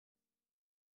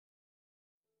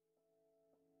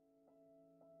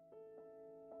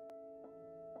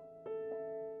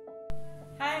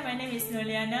name is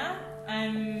Noliana.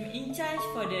 I'm in charge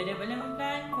for the development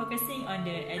plan focusing on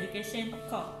the education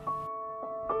core.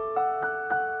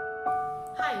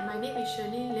 Hi, my name is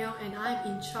Shirley Leong and I'm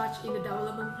in charge in the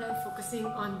development plan focusing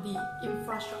on the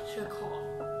infrastructure core.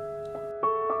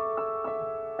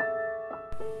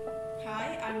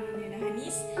 Hi, I'm Noliana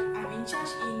Hanis. I'm in charge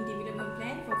in development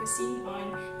plan focusing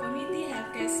on community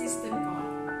healthcare system core.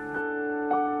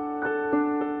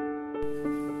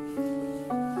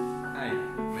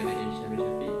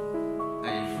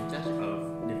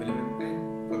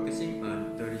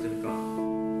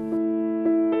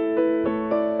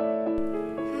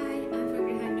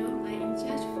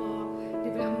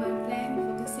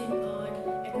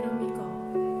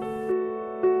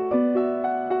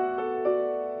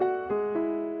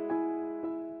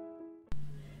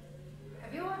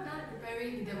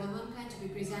 The development plan to be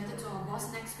presented to our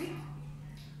boss next week?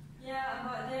 Yeah,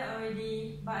 about that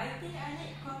already. But I think I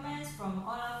need comments from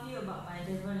all of you about my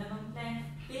development plan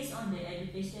based on the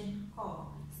education core.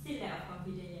 Still not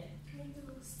confident yet. Me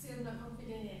too, still not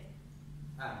confident yet.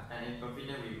 I am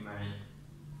confident with my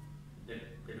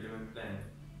development plan.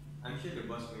 I'm sure the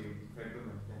boss will favor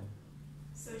my plan.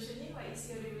 So Shirley, what is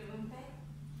your development plan?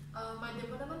 My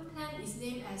development plan is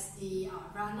named as the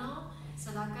Ranau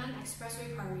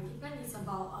Expressway Priority Plan. It's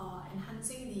about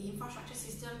enhancing the infrastructure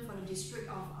system for the district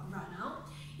of Ranau.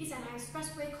 It's an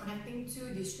expressway connecting two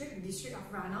districts, the district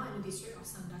of Ranau and the district of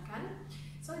Sandakan.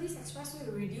 So this expressway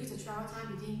will reduce the travel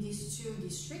time between these two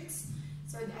districts.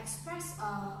 So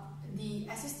the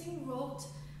existing road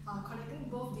connecting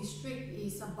both districts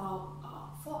is about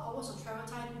 4 hours of travel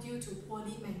time due to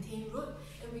poorly maintained road.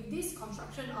 And with this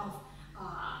construction of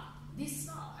this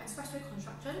expressway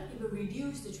construction, it will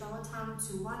reduce the travel time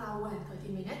to 1 hour and 30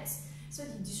 minutes. So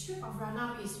the district of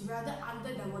Ranau is rather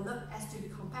underdeveloped as to be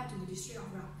compared to the district of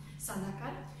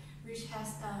Sandakan, which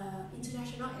has an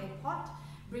international airport,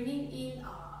 bringing in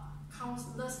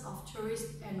countless of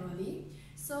tourists annually.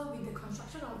 So with the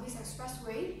construction of this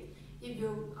expressway, it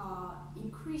will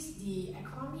increase the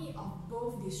economy of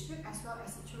both districts as well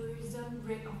as the tourism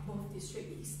rate of both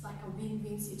districts. It's like a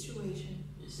win-win situation.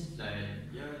 It seems like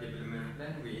your development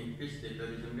plan will increase the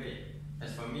tourism rate.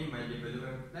 As for me, my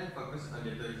development plan focuses on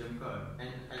the tourism core, and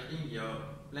I think your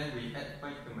plan will add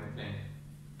point to my plan.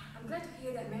 I'm glad to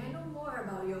hear that. May I know more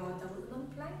about your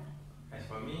development plan? As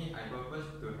for me, I propose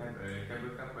to have a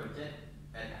cable car project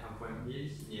at Hampuan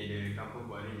Hills near the Kampung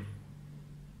Boring.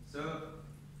 So,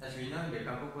 as we know, the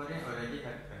Kampung Boring already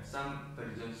have some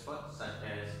tourism spots such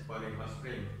as Boring Hot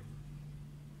Spring.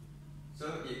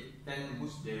 So it can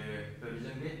boost the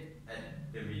tourism rate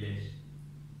at the village.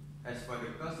 As for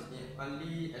the cost, it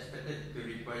only expected to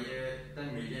require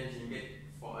 10 million ringgit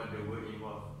for all the work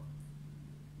involved.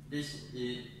 This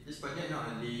project not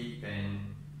only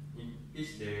can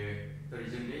increase the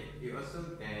tourism rate, it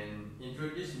also can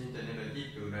introduce new technology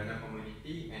to Ranau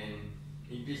community and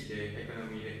increase the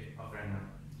economy rate of Ranau.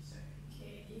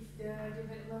 Okay, if the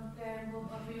development plan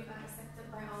both of you are accepted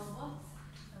by our board,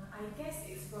 I guess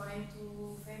it's going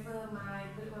to favor my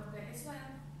development plan as well.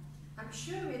 I'm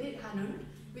sure with it, Hanun,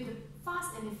 with a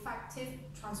fast and effective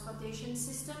transportation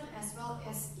system as well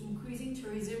as increasing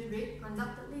tourism rate,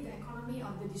 undoubtedly the economy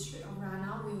of the district of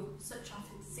Ranau will surge up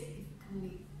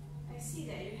significantly. I see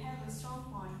that you have a strong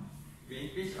point. With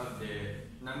increase of the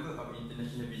number of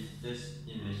international visitors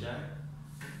in Malaysia,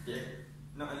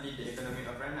 not only the economy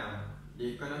of Ranau,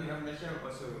 the economy of Malaysia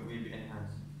also will be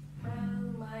enhanced.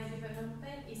 Well, my development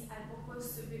plan is I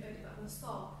propose to build a department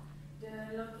store.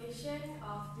 The location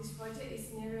of this project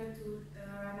is nearer to the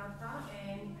Ranau town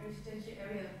and residential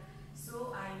area.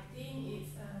 So I think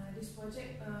this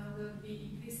project will be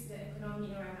increase the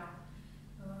economy in Ranau.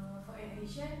 For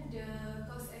addition, the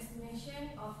cost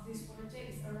estimation of this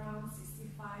project is around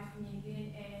 65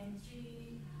 million and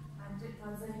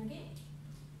 300,000 ringgit.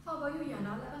 How about you,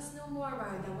 Yana? Let us know more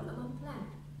about your development plan.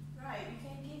 Right, we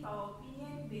can give our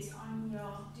opinion based on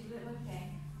your development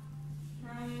plan.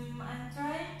 I'm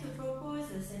trying to propose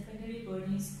a secondary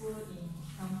boarding school in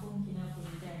Kampung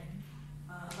Kinabalu,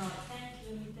 about 10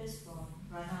 kilometers from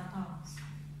Ranau town.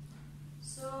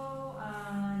 So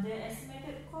the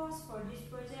estimated cost for this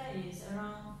project is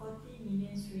around 40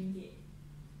 million ringgit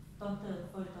total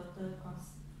for the total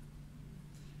cost.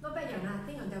 Not bad, Yana. I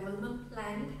think your development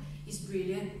plan is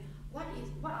brilliant. What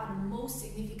are the most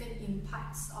significant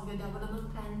impacts of your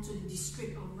development plan to the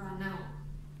district of Ranau?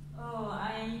 Oh,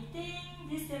 I think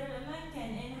this development can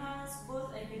enhance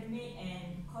both academic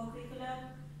and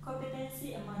co-curricular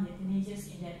competency among the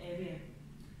teenagers in that area.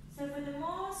 So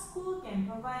furthermore, school can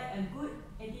provide a good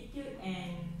attitude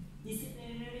and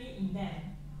disciplinary in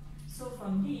them. So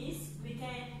from this, we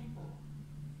can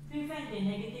prevent the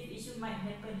negative issue might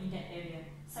happen in that area,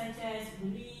 such as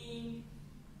bullying,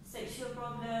 sexual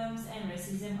problems, and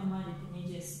racism among the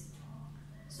teenagers.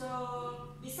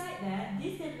 So, besides that,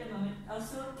 this development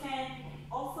also can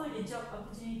offer the job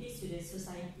opportunities to the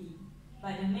society.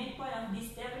 But the main point of this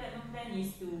development plan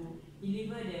is to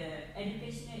deliver the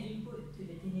educational input to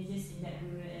the teenagers in that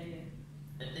rural area.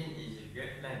 I think it's a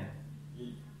great plan.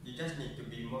 You just need to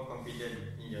be more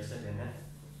confident in yourself, Diana.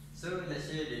 So let's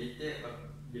share the detail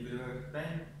of development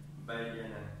plan by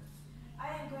Diana.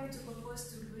 I am going to propose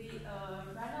to build a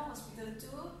Ranau Hospital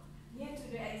 2 near to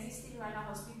the existing Ranau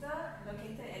Hospital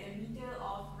located at the middle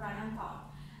of Ranau town.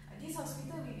 This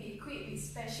hospital will be equipped with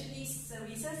specialist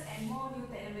services and more new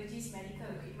technologies medical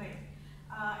equipment.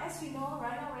 As we know,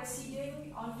 Ranau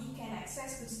residents only can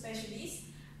access to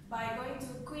specialists by going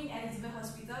to Queen Elizabeth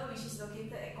Hospital, which is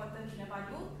located at Kota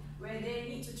Kinabalu, where they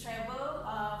need to travel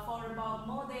for about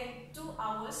more than 2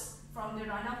 hours from the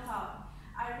Ranau town.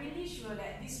 I'm really sure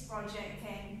that this project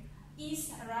can ease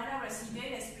Ranau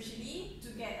residents especially to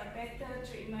get a better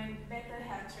treatment, better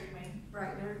health treatment.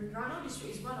 Right, the Ranau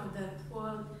district is one of the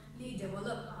poorly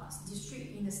developed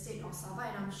district in the state of Sabah,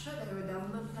 and I'm sure that the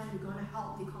development plan is going to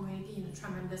help the community in a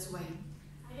tremendous way.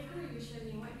 I agree with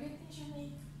Shirley. What do you think,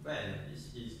 Shirley? Well,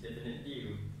 it's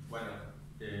definitely one of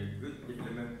the good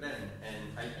development plan,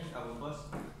 and I think our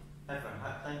boss have a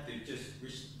hard time to choose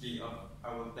which key of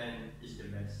our plan is the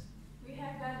best. We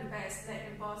have done the best. Let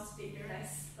the boss take the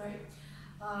rest. Right.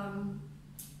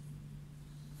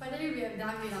 Finally, we have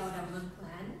done with our development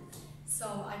plan.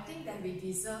 So I think that we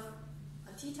deserve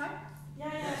a tea time.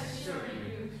 Yeah, Yes, we sure. already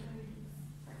do.